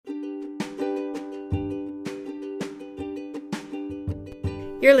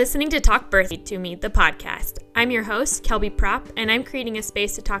You're listening to Talk Birth to Me, the podcast. I'm your host, Kelby Prop, and I'm creating a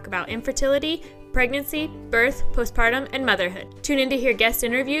space to talk about infertility, pregnancy, birth, postpartum, and motherhood. Tune in to hear guest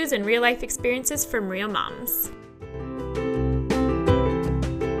interviews and real-life experiences from real moms.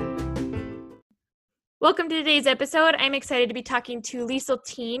 Welcome to today's episode. I'm excited to be talking to Liesl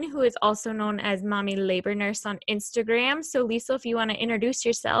Teen, who is also known as Mommy Labor Nurse on Instagram. So Liesl, if you want to introduce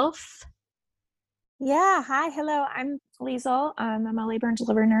yourself. Yeah. Hi. Hello. I'm Liesl. I'm a labor and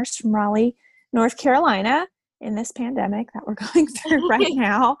delivery nurse from Raleigh, North Carolina in this pandemic that we're going through right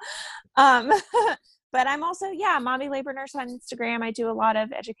now. But I'm also, Mommy Labor Nurse on Instagram. I do a lot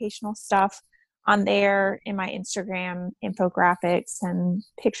of educational stuff on there in my Instagram, infographics and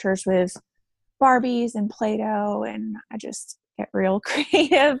pictures with Barbies and Play-Doh. And I just get real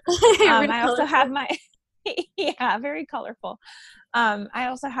creative. I also have my, very colorful. I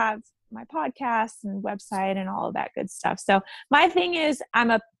also have my podcast and website and all of that good stuff. So my thing is I'm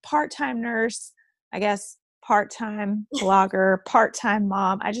a part-time nurse, I guess, part-time blogger, part-time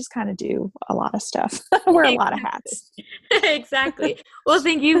mom. I just kind of do a lot of stuff. Wear a lot of hats. Exactly. Well,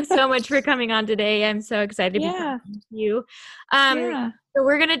 thank you so much for coming on today. I'm so excited to be talking to you. So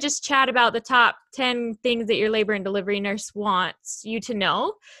we're going to just chat about the top 10 things that your labor and delivery nurse wants you to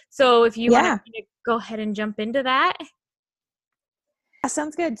know. So if you want to go ahead and jump into that.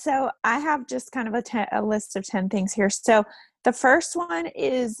 Sounds good. So I have just kind of a list of 10 things here. So the first one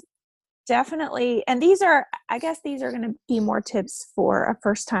is definitely, and these are going to be more tips for a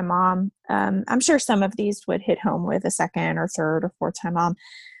first-time mom. I'm sure some of these would hit home with a second or third or fourth-time mom.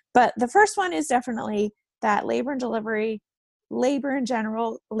 But the first one is definitely that labor and delivery, labor in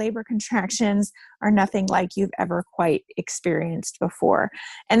general, labor contractions are nothing like you've ever quite experienced before.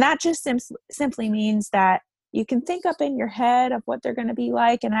 And that just simply means that you can think up in your head of what they're going to be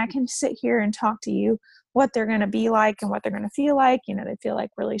like, and I can sit here and talk to you what they're going to be like and what they're going to feel like. You know, they feel like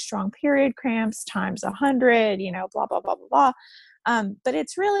really strong period cramps times 100, blah, blah, blah, blah, blah. But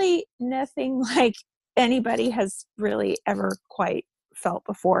it's really nothing like anybody has really ever quite felt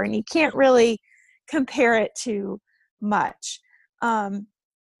before, and you can't really compare it to much.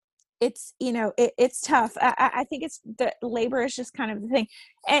 It's, it's tough. I think it's the labor is just kind of the thing.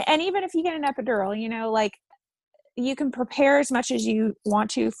 And even if you get an epidural, you can prepare as much as you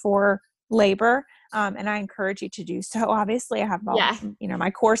want to for labor. And I encourage you to do so. Obviously I have all, my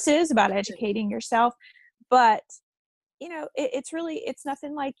courses about educating yourself, but it's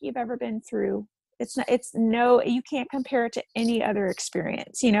nothing like you've ever been through. You can't compare it to any other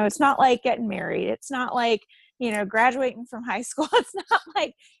experience. It's not like getting married. It's not like, graduating from high school. It's not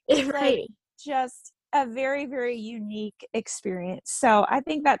like, it's like just a very, very unique experience. So I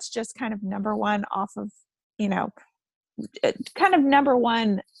think that's just kind of number one off of, kind of number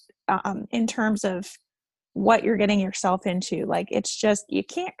one in terms of what you're getting yourself into. Like, it's just, you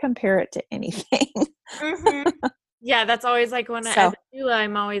can't compare it to anything. Mm-hmm. Yeah, that's always like when as a doula,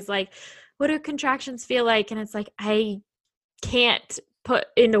 I'm always like, what do contractions feel like? And it's like, I can't put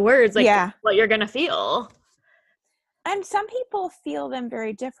into words what you're going to feel. And some people feel them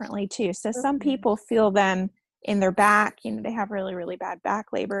very differently too. So some people feel them in their back, they have really, really bad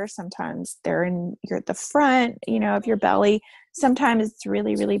back labor. Sometimes you're at the front, of your belly. Sometimes it's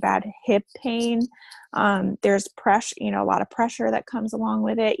really, really bad hip pain. There's pressure, a lot of pressure that comes along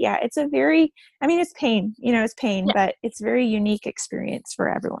with it. Yeah. It's it's pain, it's pain, but it's a very unique experience for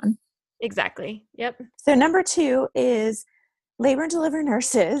everyone. Exactly. Yep. So number 2 is labor and delivery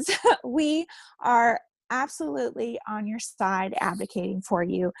nurses. We are absolutely on your side advocating for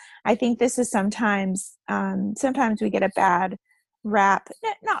you. I think this is sometimes we get a bad rap.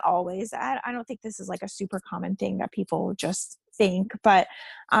 Not always. I don't think this is like a super common thing that people just think, but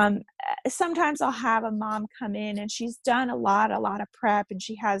sometimes I'll have a mom come in and she's done a lot of prep, and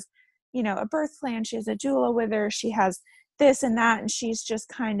she has, a birth plan. She has a doula with her. She has this and that, and she's just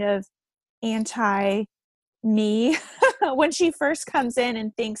kind of anti me when she first comes in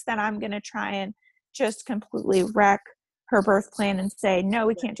and thinks that I'm going to try and just completely wreck her birth plan and say, no,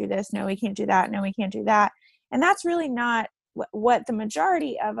 we can't do this. No, we can't do that. No, we can't do that. And that's really not what the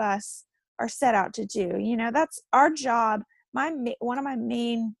majority of us are set out to do. That's our job. One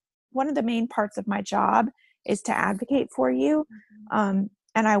of the main parts of my job is to advocate for you. And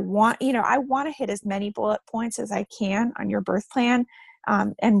I want to hit as many bullet points as I can on your birth plan.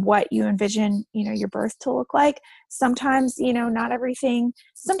 And what you envision, your birth to look like. Sometimes, not everything,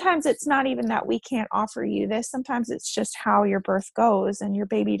 sometimes it's not even that we can't offer you this. Sometimes it's just how your birth goes and your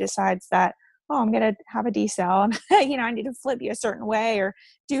baby decides that, I'm going to have a decel and, I need to flip you a certain way or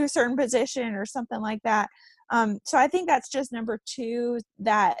do a certain position or something like that. So I think that's just number 2,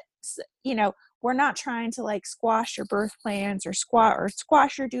 that we're not trying to like squash your birth plans or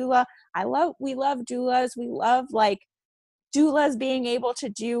squash your doula. We love doulas. We love like doulas being able to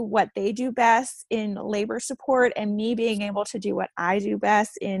do what they do best in labor support, and me being able to do what I do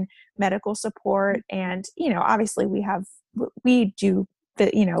best in medical support. And, obviously we do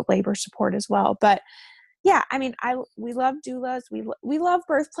the, labor support as well. But yeah, I mean, we love doulas. We love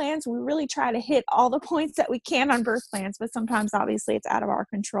birth plans. We really try to hit all the points that we can on birth plans, but sometimes obviously it's out of our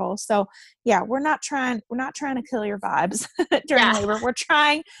control. So yeah, we're not trying to kill your vibes during labor. We're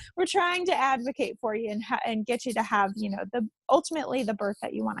trying to advocate for you and get you to have, ultimately the birth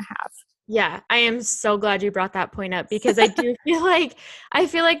that you want to have. Yeah, I am so glad you brought that point up, because I do feel like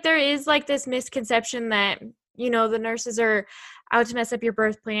there is like this misconception that, the nurses are out to mess up your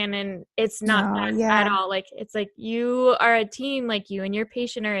birth plan, and it's not that at all. Like, it's like you are a team, like you and your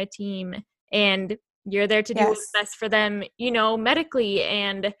patient are a team, and you're there to do what's best for them, medically,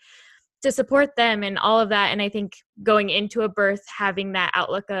 and to support them and all of that. And I think going into a birth, having that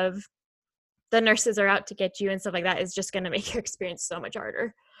outlook of the nurses are out to get you and stuff like that is just going to make your experience so much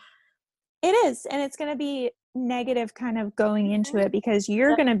harder. It is. And it's going to be negative kind of going into it, because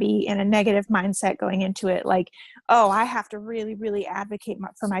you're going to be in a negative mindset going into it. Like, oh, I have to really, really advocate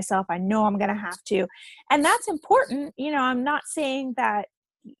for myself. I know I'm going to have to. And that's important. I'm not saying that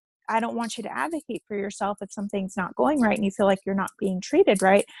I don't want you to advocate for yourself if something's not going right and you feel like you're not being treated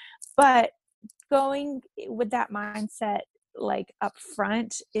right. But going with that mindset like up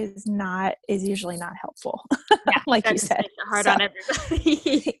front is usually not helpful. Yeah, like you said, hard on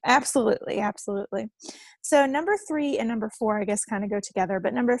everybody. Absolutely. So number 3 and number 4, I guess, kind of go together,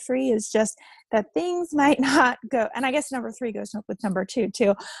 but number 3 is just that things might not go, and I guess number 3 goes with number 2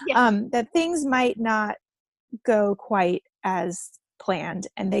 too. That things might not go quite as planned,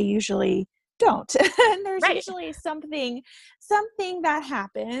 and they usually don't. And there's usually something that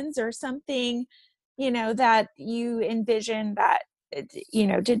happens, or something that you envision that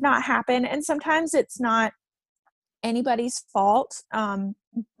did not happen. And sometimes it's not anybody's fault.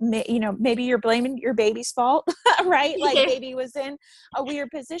 Maybe you're blaming your baby's fault, right? Like baby was in a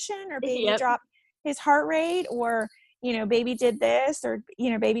weird position, or baby dropped his heart rate, or baby did this, or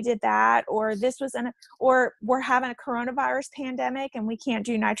baby did that, or this was or we're having a coronavirus pandemic and we can't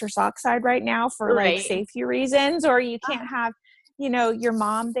do nitrous oxide right now for like safety reasons, or you can't have your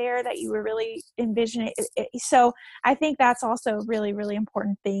mom there that you were really envisioning. So I think that's also a really, really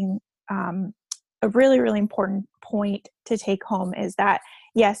important thing. A really, really important point to take home is that,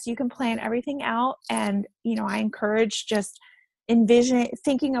 yes, you can plan everything out. And, I encourage just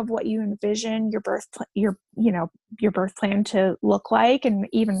thinking of what you envision your birth plan to look like, and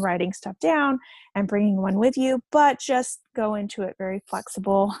even writing stuff down and bringing one with you, but just go into it very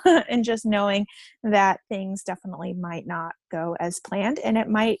flexible and just knowing that things definitely might not go as planned, and it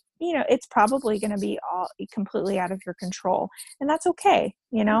might, it's probably going to be all completely out of your control, and that's okay.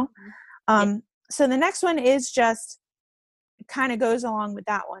 So the next one is just kind of goes along with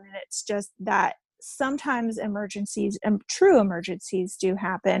that one. And it's just that sometimes emergencies and true emergencies do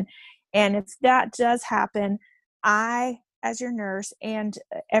happen. And if that does happen, I, as your nurse, and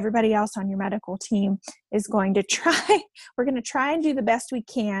everybody else on your medical team is going to we're going to try and do the best we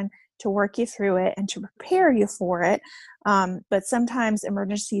can to work you through it and to prepare you for it. But sometimes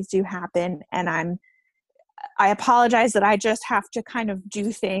emergencies do happen, and I apologize that I just have to kind of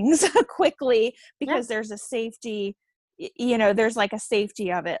do things quickly, because there's a safety, there's like a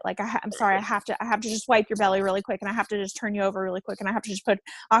safety of it. Like, I'm sorry, I have to just wipe your belly really quick, and I have to just turn you over really quick, and I have to just put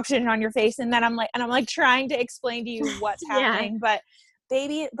oxygen on your face. And then I'm like trying to explain to you what's happening. But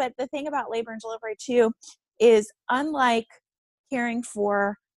the thing about labor and delivery too is, unlike caring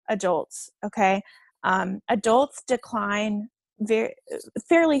for adults, okay, adults decline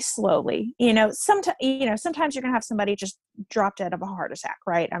fairly slowly. Sometimes you're gonna have somebody just drop dead of a heart attack,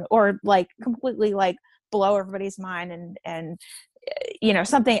 right? Or like completely like blow everybody's mind, and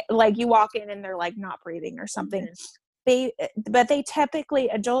something like you walk in and they're like not breathing or something.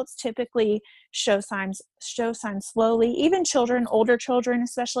 Adults typically show signs slowly. Even children, older children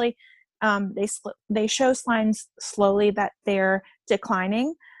especially, they show signs slowly that they're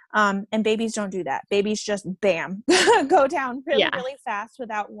declining. And babies don't do that. Babies just bam, go down really, really fast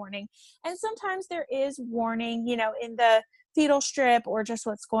without warning. And sometimes there is warning, in the fetal strip, or just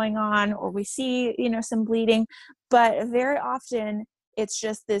what's going on, or we see, some bleeding. But very often it's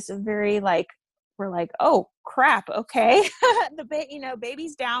just this very like, we're like, oh crap, okay.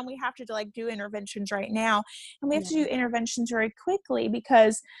 Baby's down. We have to like do interventions right now. And we have to do interventions very quickly,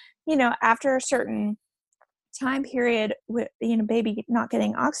 because, after a certain time period with baby not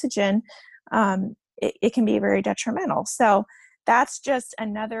getting oxygen, it can be very detrimental. So that's just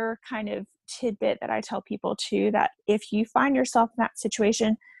another kind of tidbit that I tell people too, that if you find yourself in that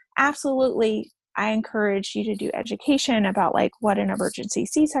situation, absolutely, I encourage you to do education about like what an emergency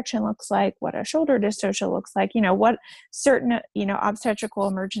C-section looks like, what a shoulder dystocia looks like, what certain, obstetrical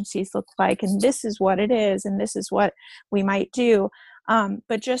emergencies look like, and this is what it is, and this is what we might do.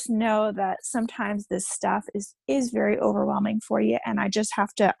 But just know that sometimes this stuff is very overwhelming for you, and I'm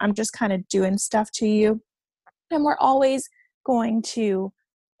just kind of doing stuff to you. And we're always going to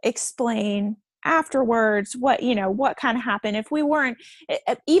explain afterwards what kind of happened. If we weren't,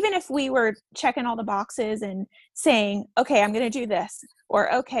 even if we were checking all the boxes and saying, okay, I'm going to do this,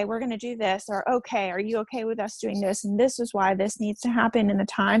 or okay, we're going to do this, or okay, are you okay with us doing this, and this is why this needs to happen in the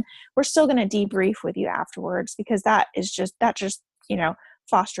time, we're still going to debrief with you afterwards, because that just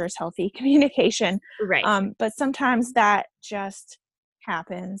fosters healthy communication. Right. But sometimes that just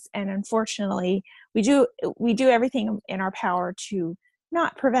happens, and unfortunately we do everything in our power to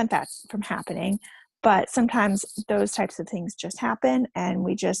not prevent that from happening, but sometimes those types of things just happen, and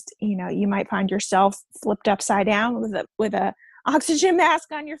we just, you might find yourself flipped upside down with a oxygen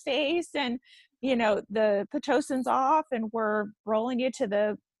mask on your face, and the Pitocin's off, and we're rolling you to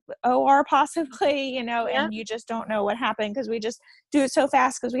the OR possibly, and you just don't know what happened, because we just do it so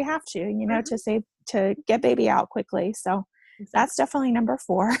fast because we have to, to get baby out quickly. So that's definitely number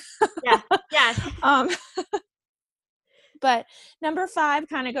 4. Yeah. But number 5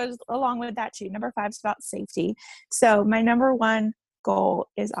 kind of goes along with that too. Number 5 is about safety. So my number 1 goal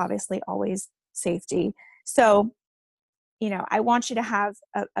is obviously always safety. So, I want you to have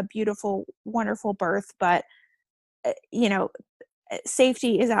a beautiful, wonderful birth, but,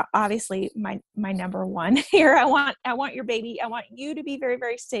 safety is obviously my number 1 here. I want your baby. I want you to be very,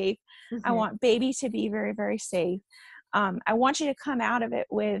 very safe. Mm-hmm. I want baby to be very, very safe. I want you to come out of it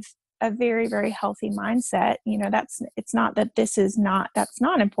with a very, very healthy mindset. It's not that that's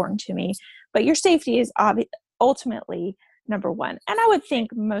not important to me, but your safety is ultimately number 1. And I would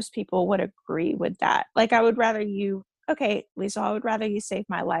think most people would agree with that. Like, I would rather you, okay, Lisa, I would rather you save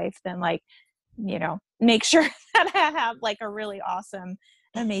my life than make sure that I have like a really awesome,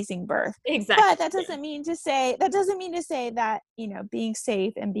 amazing birth. Exactly. But that doesn't mean to say that, being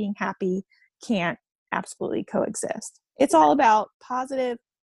safe and being happy can't absolutely coexist. It's all about positive,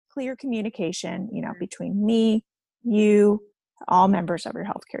 clear communication, between me, you, all members of your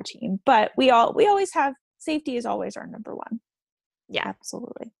healthcare team. But we always have, safety is always our number 1. Yeah,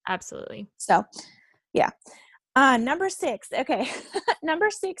 absolutely. So, yeah. Number 6. Okay. Number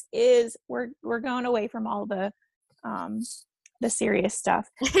 6 is we're going away from all the serious stuff.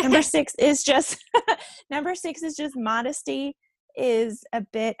 Number 6 is just modesty is a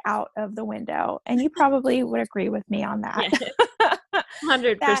bit out of the window. And you probably would agree with me on that. Yeah.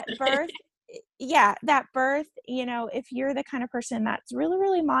 100%. That birth, if you're the kind of person that's really,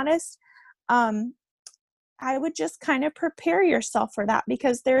 really modest, I would just kind of prepare yourself for that,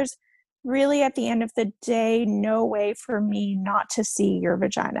 because there's really, at the end of the day, no way for me not to see your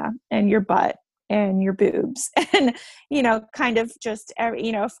vagina and your butt and your boobs and, kind of just,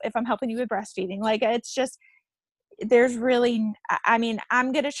 if I'm helping you with breastfeeding, like, it's just, there's really, I'm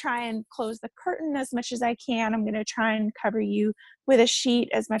going to try and close the curtain as much as I can. I'm going to try and cover you with a sheet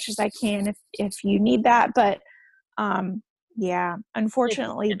as much as I can if you need that. But,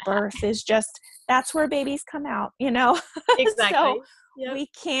 unfortunately, birth is just, that's where babies come out, Exactly. So we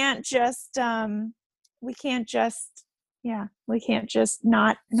can't just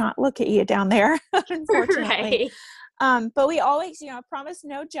not look at you down there, unfortunately. Right. But we always, promise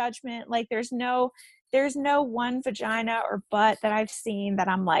no judgment. Like, there's no one vagina or butt that I've seen that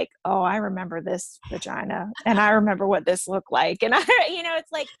I'm like, oh, I remember this vagina and I remember what this looked like. And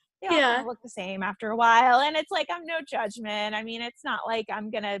it's like, they all kind of look the same after a while. And it's like, I'm no judgment. I mean, it's not like I'm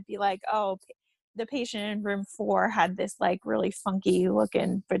going to be like, oh, the patient in room 4 had this like really funky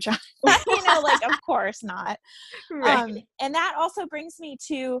looking vagina, like, of course not. Right. And that also brings me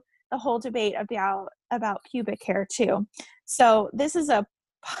to the whole debate about pubic hair too. So this is a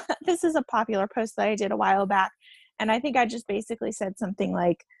popular post that I did a while back. And I think I just basically said something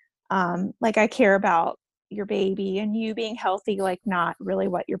like I care about your baby and you being healthy, like not really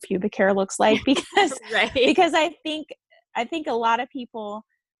what your pubic hair looks like, because, right. Because I think a lot of people,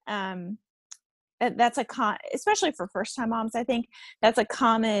 that's especially for first time moms, I think that's a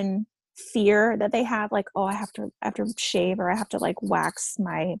common fear that they have, like, oh, I have to shave, or I have to like wax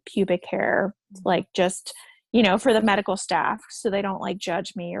my pubic hair, like just, for the medical staff so they don't like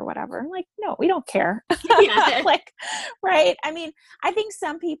judge me or whatever. I'm like, no, we don't care. Yeah. Like, right. I mean, I think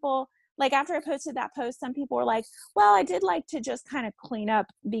some people like after I posted that post, some people were like, well, I did like to just kind of clean up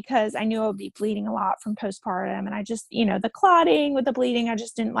because I knew I would be bleeding a lot from postpartum. And I just, the clotting with the bleeding, I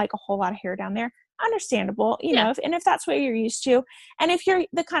just didn't like a whole lot of hair down there. Understandable, if that's what you're used to. And if you're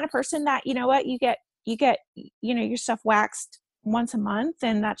the kind of person that, you get, your stuff waxed once a month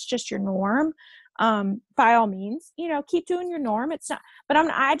and that's just your norm, by all means, keep doing your norm. It's not, but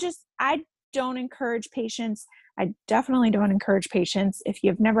I don't encourage patients. I definitely don't encourage patients, if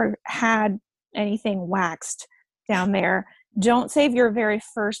you've never had anything waxed down there, don't save your very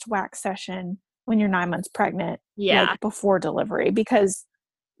first wax session when you're 9 months pregnant, like before delivery, because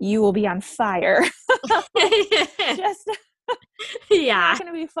you will be on fire. Just not going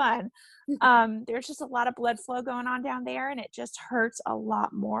to be fun. There's just a lot of blood flow going on down there, and it just hurts a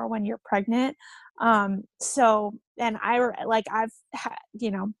lot more when you're pregnant. So, and I've had,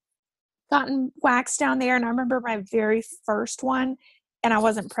 gotten waxed down there, and I remember my very first one, and I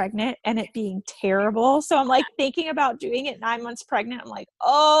wasn't pregnant, and it being terrible. So I'm like thinking about doing it 9 months pregnant. I'm like,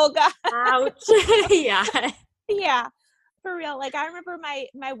 oh God. Ouch. Yeah, for real. Like I remember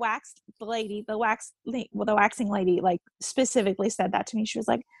my waxed lady, the waxing lady, like specifically said that to me. She was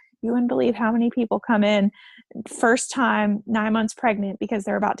like, you wouldn't believe how many people come in first time 9 months pregnant because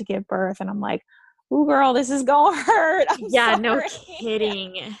they're about to give birth. And I'm like, ooh, girl, this is gonna hurt. I'm sorry. No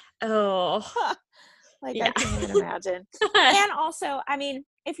kidding. Oh, I can't even imagine. And also, I mean,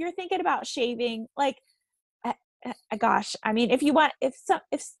 if you're thinking about shaving, like, gosh, I mean, if your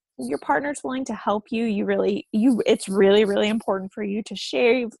partner's willing to help you, it's really, really important for you to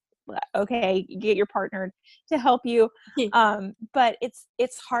shave. Okay, you get your partner to help you. But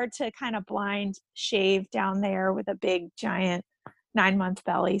it's hard to kind of blind shave down there with a big giant 9-month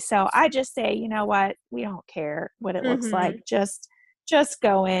belly. So I just say, you know what, we don't care what it looks like. Just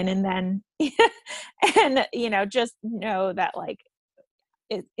go in, and then, and, just know that like,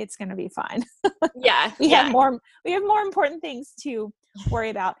 it's going to be fine. We have more important things to worry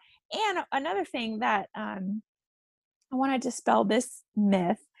about. And another thing that, I want to dispel this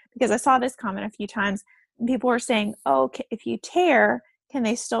myth, because I saw this comment a few times, and people were saying, oh, if you tear, can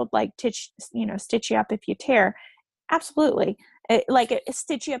they still like stitch you up if you tear? Absolutely.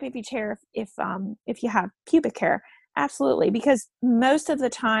 Stitch you up if you tear, if you have pubic hair. Absolutely. Because most of the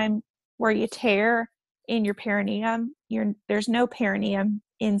time where you tear in your perineum, there's no perineum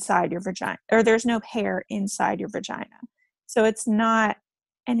inside your vagina, or there's no hair inside your vagina. So it's not,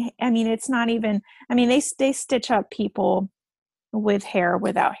 and I mean, it's not even, I mean, they stitch up people with hair,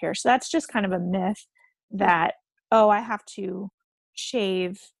 without hair. So that's just kind of a myth that, oh, I have to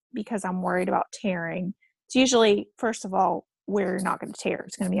shave because I'm worried about tearing. It's usually, first of all, where you're not going to tear.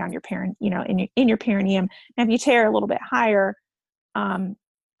 It's going to be on your in your perineum. And if you tear a little bit higher, I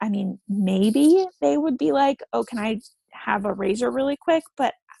mean, maybe they would be like, oh, can I have a razor really quick?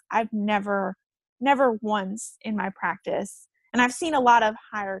 But I've never once in my practice, and I've seen a lot of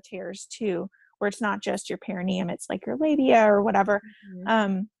higher tears too, where it's not just your perineum, it's like your labia or whatever.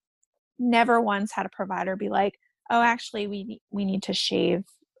 Never once had a provider be like, oh, actually we need to shave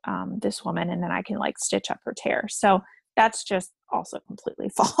this woman, and then I can like stitch up her tear. So that's just also completely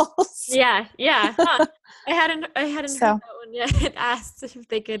false. Huh. I hadn't heard that one yet. It asked if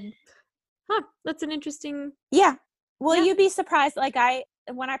they could. That's an interesting. Yeah. Well, you'd be surprised. Like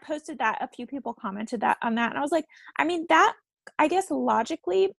when I posted that, a few people commented on that, and I was like, I mean, that, I guess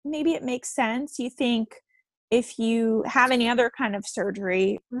logically, maybe it makes sense. You think if you have any other kind of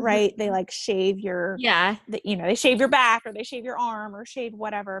surgery, right, they like shave they shave your back, or they shave your arm, or shave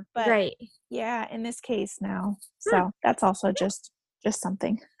whatever. But in this case, no. So that's also just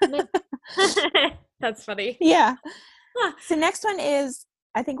something. That's funny. Yeah. So next one is,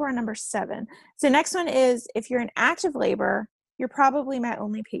 I think we're on number 7. So next one is, if you're in active labor, you're probably my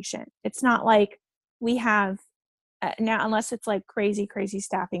only patient. It's not like we have now, unless it's like crazy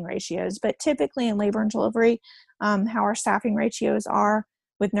staffing ratios, but typically in labor and delivery, how our staffing ratios are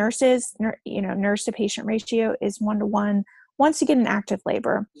with nurses, nurse to patient ratio is 1-to-1 once you get an active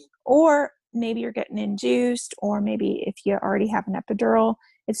labor, or maybe you're getting induced, or maybe if you already have an epidural,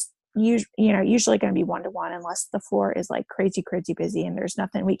 it's usually going to be 1-to-1, unless the floor is like crazy busy and there's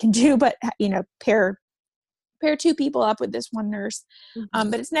nothing we can do but pair 2 people up with this one nurse.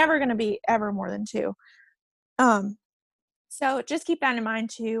 But it's never going to be ever more than 2. So just keep that in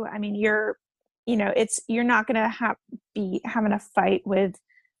mind too. I mean, you're not going to be having a fight with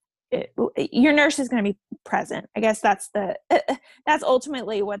it. Your nurse is going to be present. I guess that's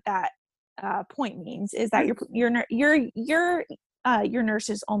ultimately what that point means, is that your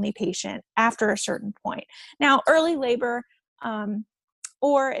nurse's only patient after a certain point. Now, early labor,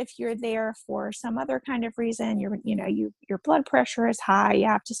 or if you're there for some other kind of reason, your blood pressure is high, you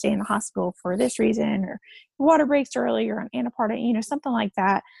have to stay in the hospital for this reason, or your water breaks early, or on antepartum, something like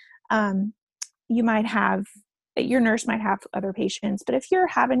that. You might have, your nurse might have other patients, but if you're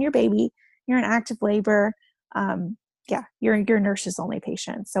having your baby, you're in active labor, your nurse is only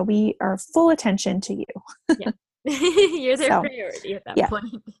patient. So we are full attention to you. Yeah. You're their priority at that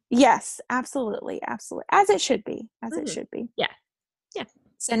point. Yes, absolutely. Absolutely. As it should be. It should be. Yeah. Yeah.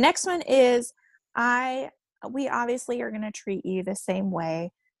 So next one is we obviously are going to treat you the same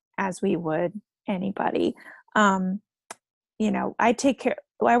way as we would anybody. I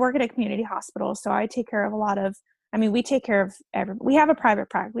work at a community hospital, so I take care of we take care of we have a private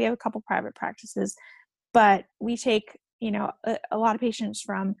practice. We have a couple private practices, but we take, a lot of patients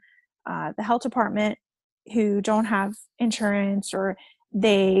from the health department who don't have insurance, or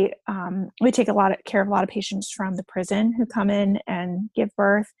we take care of a lot of patients from the prison who come in and give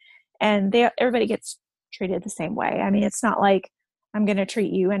birth, and everybody gets treated the same way. I mean, it's not like I'm going to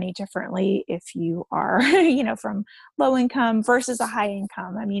treat you any differently if you are, from low income versus a high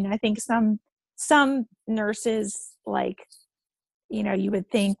income. I mean, I think some nurses, like, you would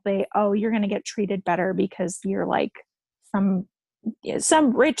think you're going to get treated better because you're like some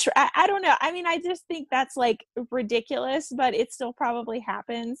rich, I don't know. I mean, I just think that's like ridiculous, but it still probably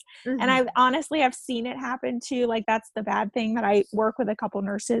happens. Mm-hmm. And I've seen it happen too. Like, that's the bad thing, that I work with a couple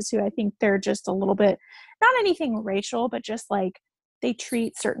nurses who I think they're just a little bit, not anything racial, but just like they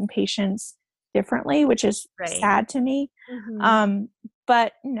treat certain patients differently, which is sad to me. Mm-hmm.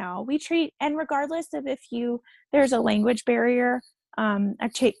 But no, we treat, and regardless of if there's a language barrier,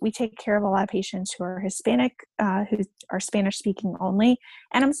 we take care of a lot of patients who are Hispanic, who are Spanish speaking only.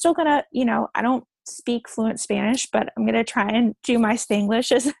 And I'm still gonna, I don't speak fluent Spanish, but I'm gonna try and do my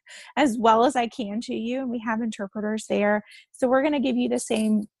Spanglish as well as I can to you. And we have interpreters there, so we're gonna give you the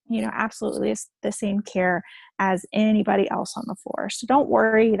same, absolutely the same care as anybody else on the floor. So don't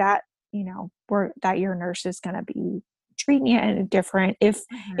worry that that your nurse is gonna be treating you any different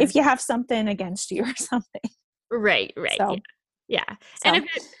if you have something against you or something. Right. So, yeah. So, and if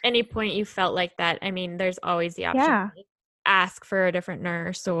at any point you felt like that, I mean, there's always the option to ask for a different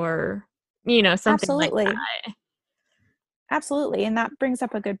nurse, or, something like that. Absolutely. And that brings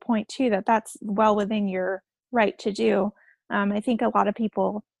up a good point too, that's well within your right to do. I think a lot of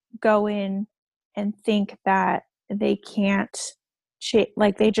people go in and think that they can't,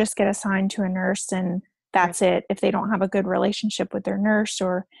 like they just get assigned to a nurse and that's it, if they don't have a good relationship with their nurse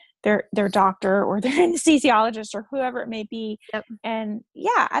or their doctor or their anesthesiologist or whoever it may be. Yep. And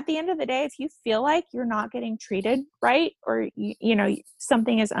at the end of the day, if you feel like you're not getting treated right, or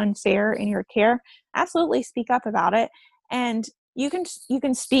something is unfair in your care, absolutely speak up about it. And you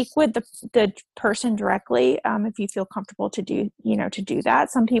can speak with the person directly, if you feel comfortable to do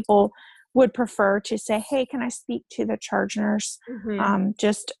that. Some people would prefer to say, hey, can I speak to the charge nurse? Mm-hmm.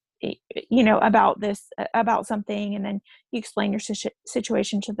 Just about something, and then you explain your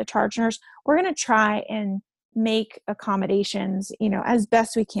situation to the charge nurse. We're going to try and make accommodations, as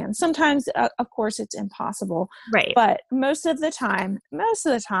best we can. Sometimes, of course, it's impossible, right? But most of the time,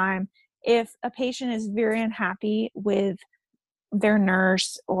 if a patient is very unhappy with their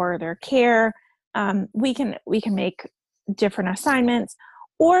nurse or their care, we can make different assignments.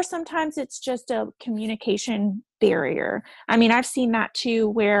 Or sometimes it's just a communication barrier. I mean, I've seen that too,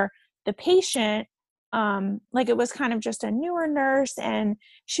 where the patient, like it was kind of just a newer nurse and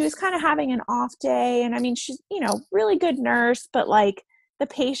she was kind of having an off day. And I mean, she's, really good nurse, but like the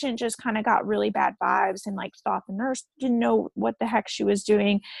patient just kind of got really bad vibes and like thought the nurse didn't know what the heck she was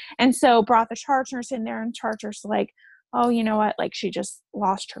doing. And so brought the charge nurse in there, and charge nurse like, oh, you know what? Like, she just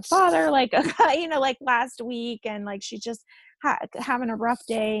lost her father, like, like last week. And like, she just having a rough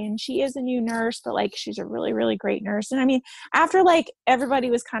day, and she is a new nurse, but like, she's a really, really great nurse. And I mean, after like everybody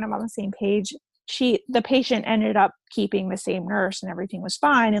was kind of on the same page, the patient ended up keeping the same nurse and everything was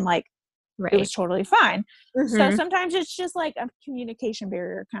fine. And like, it was totally fine. Mm-hmm. So sometimes it's just like a communication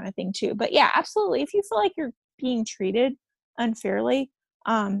barrier kind of thing too. But yeah, absolutely. If you feel like you're being treated unfairly,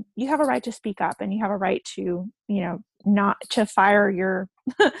 you have a right to speak up, and you have a right to, not to fire your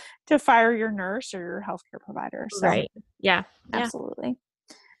nurse or your healthcare provider. So, right. Yeah. Absolutely.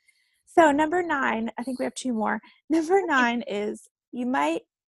 So number 9, I think we have 2 more. Number 9 is you might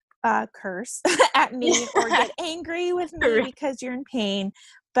curse at me or get angry with me because you're in pain,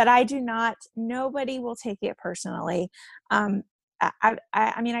 but I do not. Nobody will take it personally. I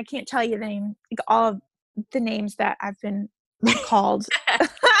mean, I can't tell you the name, all of the names that I've been called.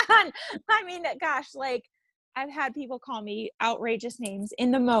 I mean, gosh, like I've had people call me outrageous names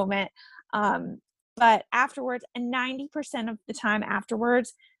in the moment. But afterwards, and 90% of the time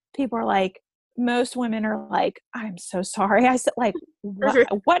afterwards, people are like, most women are like, I'm so sorry. I said, like,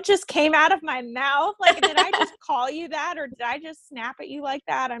 what just came out of my mouth? Like, did I just call you that? Or did I just snap at you like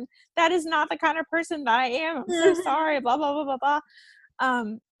that? That is not the kind of person that I am. I'm so sorry, blah, blah, blah, blah, blah.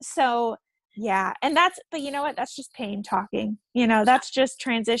 So yeah. And but you know what? That's just pain talking, that's just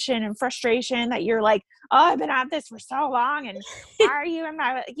transition and frustration that you're like, oh, I've been at this for so long. And why are you in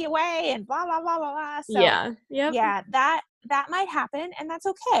my way? And blah, blah, blah, blah, blah. So yeah, that might happen, and that's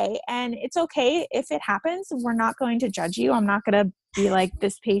okay. And it's okay if it happens. We're not going to judge you. I'm not going to be like,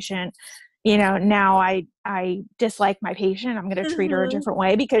 this patient, now I dislike my patient. I'm going to treat her a different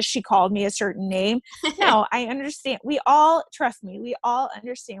way because she called me a certain name. No, I understand. Trust me, we all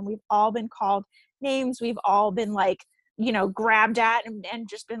understand. We've all been called names. We've all been like, grabbed at and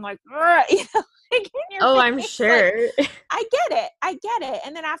just been like, I'm sure. Like, I get it.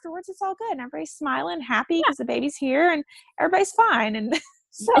 And then afterwards it's all good and everybody's smiling, happy because the baby's here and everybody's fine. And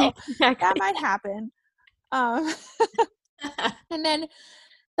so that might happen. And then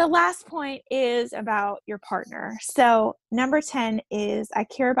the last point is about your partner. So number 10 is, I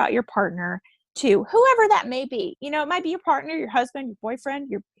care about your partner too, whoever that may be. It might be your partner, your husband, your boyfriend,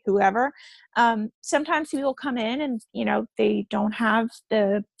 your whoever. Sometimes people come in and, they don't have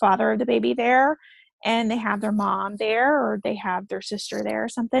the father of the baby there and they have their mom there or they have their sister there or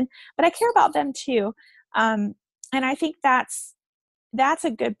something, but I care about them too. And I think that's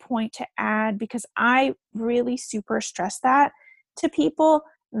a good point to add, because I really super stress that to people,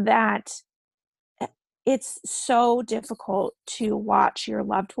 that it's so difficult to watch your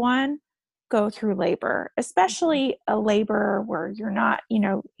loved one go through labor, especially a labor where you're not,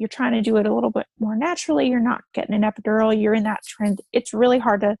 you're trying to do it a little bit more naturally. You're not getting an epidural. You're in that trend. It's really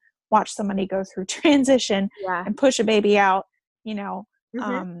hard to watch somebody go through transition and push a baby out, that,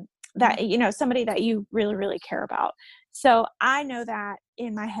 somebody that you really, really care about. So I know that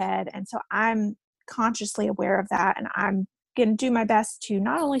in my head. And so I'm consciously aware of that. And I'm going to do my best to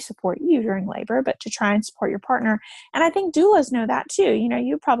not only support you during labor, but to try and support your partner. And I think doulas know that too.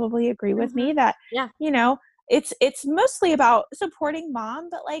 You probably agree with me that, it's mostly about supporting mom,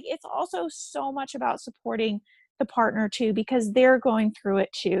 but like, it's also so much about supporting the partner too, because they're going through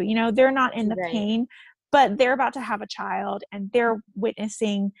it too. They're not in the pain, but they're about to have a child and they're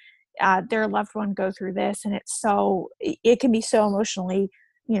witnessing their loved one go through this. And it can be so emotionally,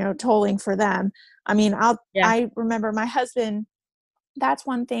 tolling for them. I mean, I remember my husband, that's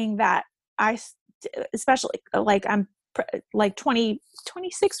one thing that especially like I'm like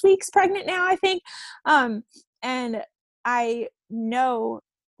 26 weeks pregnant now, I think. And I know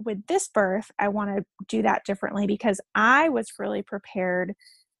with this birth, I want to do that differently because I was really prepared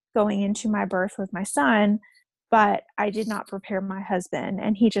going into my birth with my son, but I did not prepare my husband,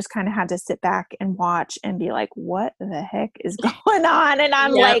 and he just kind of had to sit back and watch and be like, what the heck is going on? And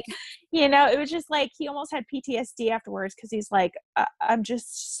I'm like, it was just like, he almost had PTSD afterwards. Cause he's like, I'm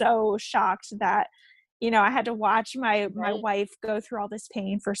just so shocked that, I had to watch my wife go through all this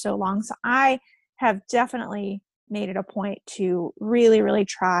pain for so long. So I have definitely made it a point to really, really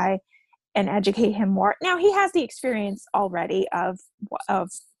try and educate him more. Now he has the experience already of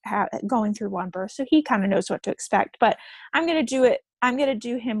going through one birth, so he kind of knows what to expect, but I'm going to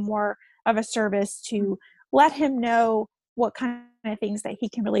do him more of a service to let him know what kind of things that he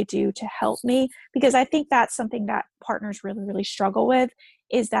can really do to help me, because I think that's something that partners really, really struggle with,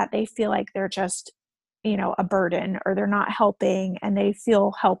 is that they feel like they're just, a burden, or they're not helping and they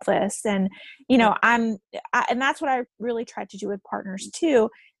feel helpless. And, and that's what I really try to do with partners too,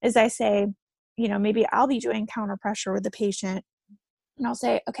 is I say, maybe I'll be doing counter pressure with the patient and I'll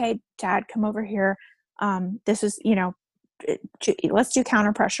say, okay, Dad, come over here. This is, let's do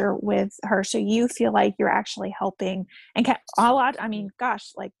counter pressure with her. So you feel like you're actually helping. And a lot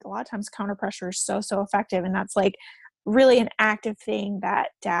of times counter pressure is so, so effective. And that's like really an active thing that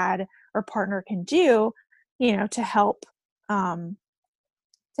dad or partner can do, to help mom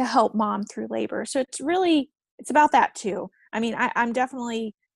through labor. So it's about that too. I mean, I'm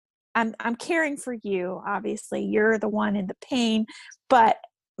definitely, I'm caring for you. Obviously you're the one in the pain, but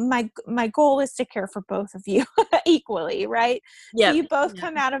my goal is to care for both of you equally. Right. Yeah. So you both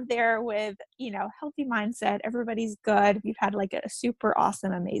come out of there with, healthy mindset. Everybody's good. You've had like a super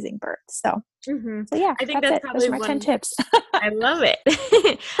awesome, amazing birth. So yeah, I think that's probably my 10 tips. I love it.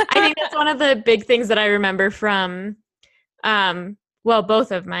 I think that's one of the big things that I remember from,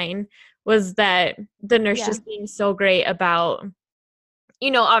 both of mine, was that the nurse just being so great about,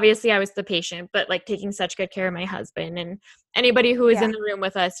 obviously I was the patient, but like taking such good care of my husband and anybody who was in the room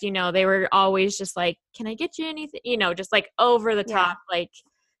with us, they were always just like, can I get you anything? Just like over the top, like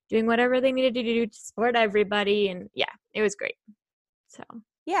doing whatever they needed to do to support everybody. And yeah, it was great. So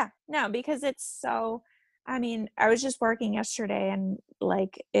yeah, no, because it's so, I mean, I was just working yesterday and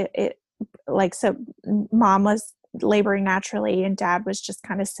like it like, so mom was laboring naturally and dad was just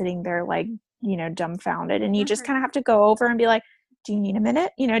kind of sitting there like, you know, dumbfounded. And you just kind of have to go over and be like, do you need a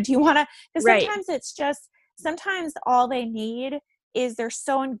minute? You know, do you want to, because sometimes it's just, sometimes all they need is they're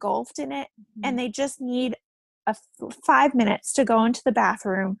so engulfed in it and they just need 5 minutes to go into the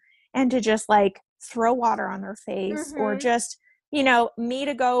bathroom and to just like throw water on their face or just, you know, me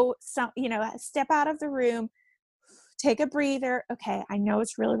to go you know, step out of the room, take a breather. Okay, I know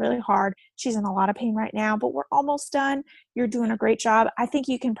it's really, really hard. She's in a lot of pain right now, but we're almost done. You're doing a great job. I think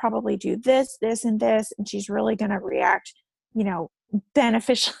you can probably do this, this, and this. And she's really going to react, you know,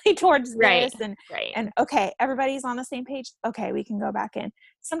 beneficially towards this. And okay, everybody's on the same page. Okay, we can go back in.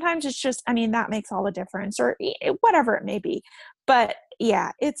 Sometimes it's just, I mean, that makes all the difference or whatever it may be. But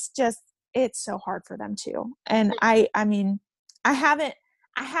yeah, it's just, it's so hard for them too. And I mean, I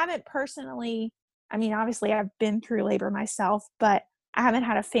haven't personally, I mean, obviously I've been through labor myself, but I haven't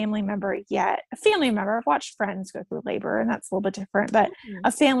had a family member yet. A family member, I've watched friends go through labor and that's a little bit different, but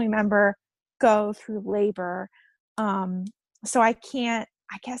a family member go through labor. So I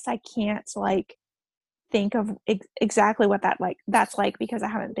guess I can't like think of exactly what that's like because I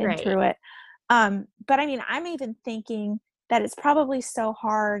haven't been through it. But I mean, I'm even thinking that it's probably so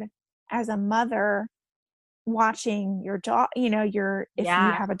hard as a mother watching your daughter, you know, if you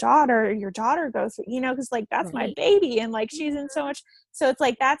have a daughter, your daughter goes through, you know, because like that's my baby and like she's in so much, so it's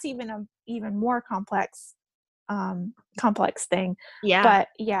like that's even a even more complex thing. But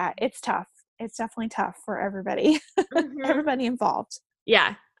yeah, it's tough. It's definitely tough for everybody. Everybody involved.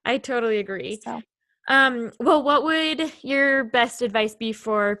 Yeah, I totally agree. So well, what would your best advice be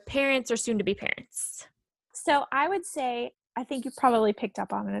for parents or soon to be parents? So I would say, I think you probably picked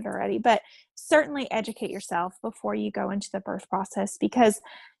up on it already, but certainly educate yourself before you go into the birth process because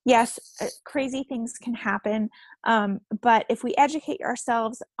yes, crazy things can happen. But if we educate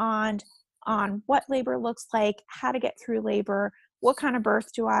ourselves on what labor looks like, how to get through labor, what kind of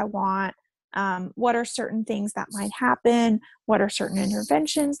birth do I want? What are certain things that might happen? What are certain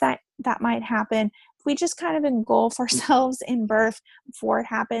interventions that might happen? If we just kind of engulf ourselves in birth before it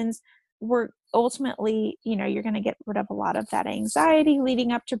happens, we're ultimately, you know, you're going to get rid of a lot of that anxiety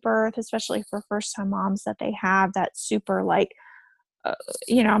leading up to birth, especially for first time moms that they have that super like,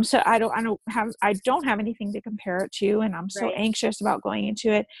 you know, I don't have anything to compare it to. And I'm so anxious about going into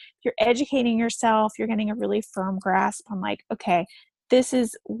it. If you're educating yourself, you're getting a really firm grasp on like, okay, this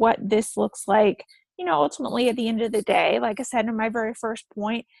is what this looks like. You know, ultimately at the end of the day, like I said in my very first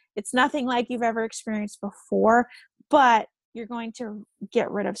point, it's nothing like you've ever experienced before, but you're going to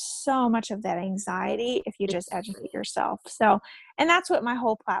get rid of so much of that anxiety if you just educate yourself. So, and that's what my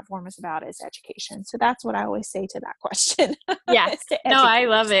whole platform is about, is education. So that's what I always say to that question. Yeah. No, I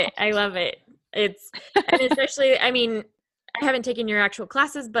love it. I love it. It's, and especially, I mean, I haven't taken your actual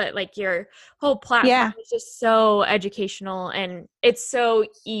classes, but like your whole platform is just so educational and it's so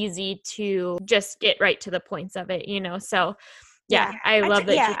easy to just get right to the points of it, you know? So yeah, I love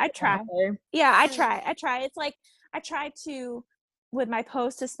that. Yeah, I try. Yeah, I try. It's like, I try to, with my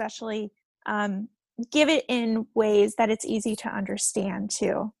posts especially, give it in ways that it's easy to understand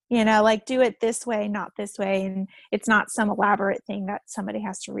too. You know, like do it this way, not this way. And it's not some elaborate thing that somebody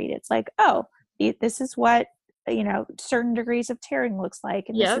has to read. It's like, oh, this is what, you know, certain degrees of tearing looks like.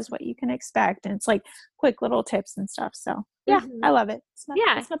 And this is what you can expect. And it's like quick little tips and stuff. So yeah, I love it. It's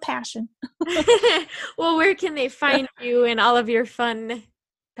my passion. Well, where can they find you and all of your fun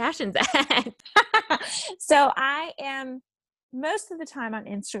passions at? So I am most of the time on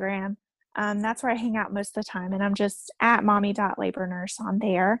Instagram. That's where I hang out most of the time. And I'm just at mommy.labornurse on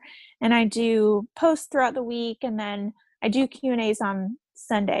there. And I do posts throughout the week. And then I do Q&As on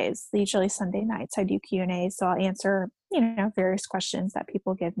Sundays, usually Sunday nights. I do Q&As. So I'll answer, you know, various questions that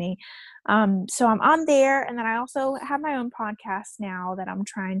people give me. So I'm on there. And then I also have my own podcast now that I'm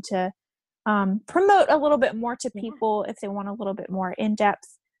trying to promote a little bit more to people if they want a little bit more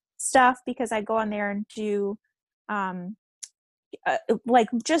in-depth stuff, because I go on there and do like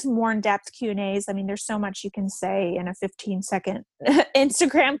just more in-depth Q&As. I mean, there's so much you can say in a 15-second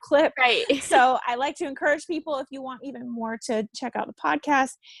Instagram clip. Right. So I like to encourage people, if you want even more, to check out the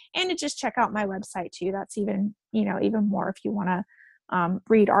podcast and to just check out my website too. That's even, you know, even more if you want to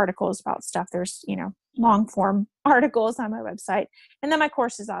read articles about stuff. There's, you know, long form articles on my website. And then my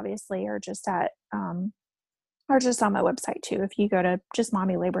courses obviously are just on my website too. If you go to just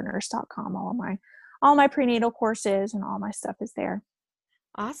mommylabornurse.com, all my prenatal courses and all my stuff is there.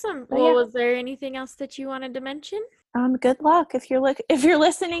 Awesome. Well, yeah. Was there anything else that you wanted to mention? Good luck. If you're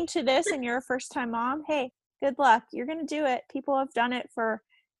listening to this and you're a first-time mom, hey, good luck. You're going to do it. People have done it for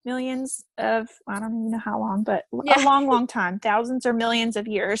millions of, I don't even know how long, but a long, long time, thousands or millions of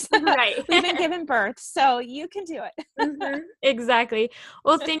years. Right. We've been given birth, so you can do it. Mm-hmm. Exactly.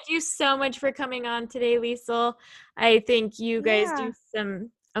 Well, thank you so much for coming on today, Liesl. I think you guys do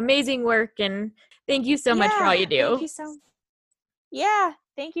some amazing work, and thank you so much for all you do.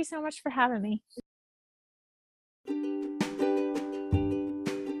 Thank you so much for having me.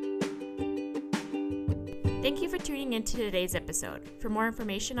 Thank you for tuning into today's episode. For more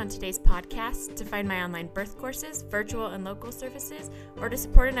information on today's podcast, to find my online birth courses, virtual and local services, or to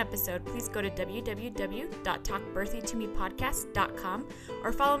support an episode, please go to www.talkbirthytomepodcast.com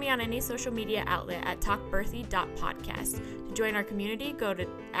or follow me on any social media outlet at talkbirthy.podcast. To join our community, go to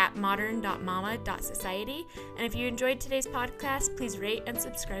 @modern.mama.society. And if you enjoyed today's podcast, please rate and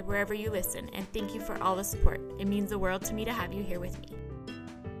subscribe wherever you listen. And thank you for all the support. It means the world to me to have you here with me.